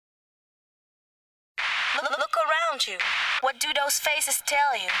around you. What do those faces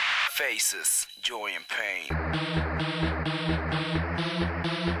tell you? Faces, joy and pain.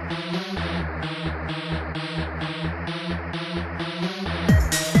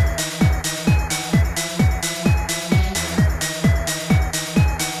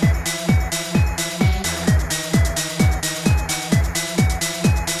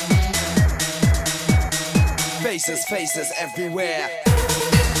 Faces, faces everywhere.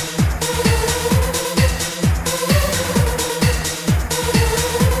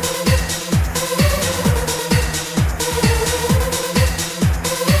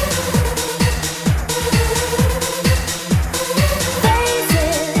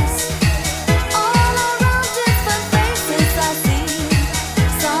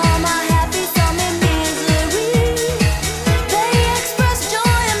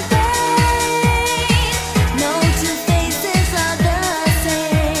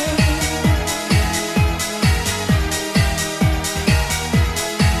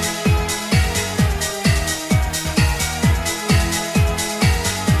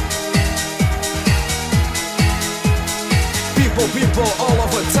 People all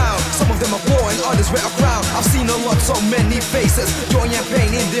over town. Some of them are poor and others wear a crown. I've seen a lot, so many faces. Joy and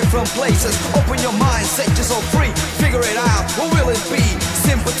pain in different places. Open your mind, set yourself free. Figure it out, what will it be?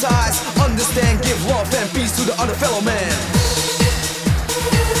 Sympathize, understand, give love and peace to the other fellow man.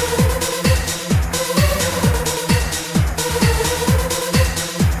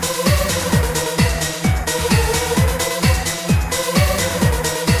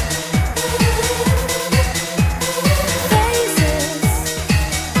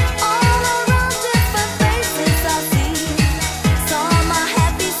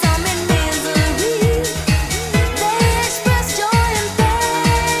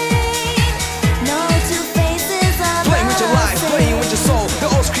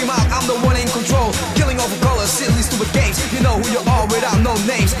 You know who you are without no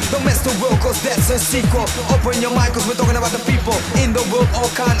names. Don't mess the world cause that's a sequel. Open your mind cause we're talking about the people in the world, all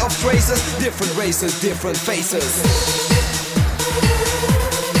kind of races. Different races, different faces.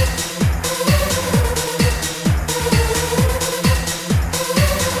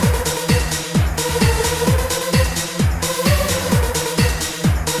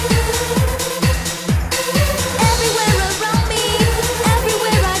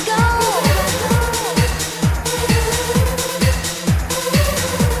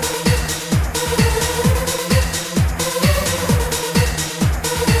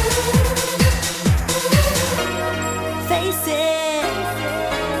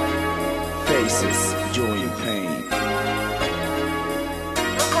 Faces, joy and pain.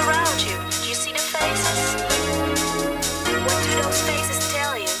 Look around you. Do you see the faces? What do those faces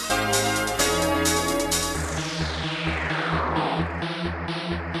tell you?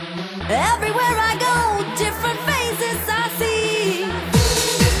 Everywhere I go, different faces I see.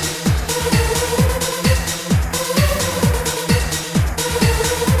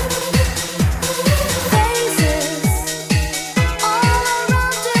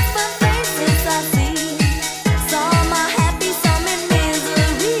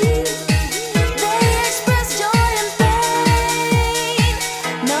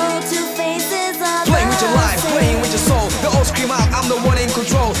 I'm the one in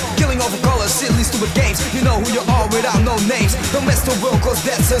control, killing over colors, silly stupid games. You know who you are without no names. Don't mess the world cause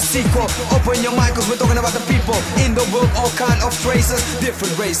that's a sequel. Open your mind cause we're talking about the people in the world, all kind of races.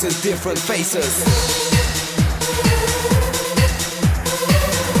 Different races, different faces.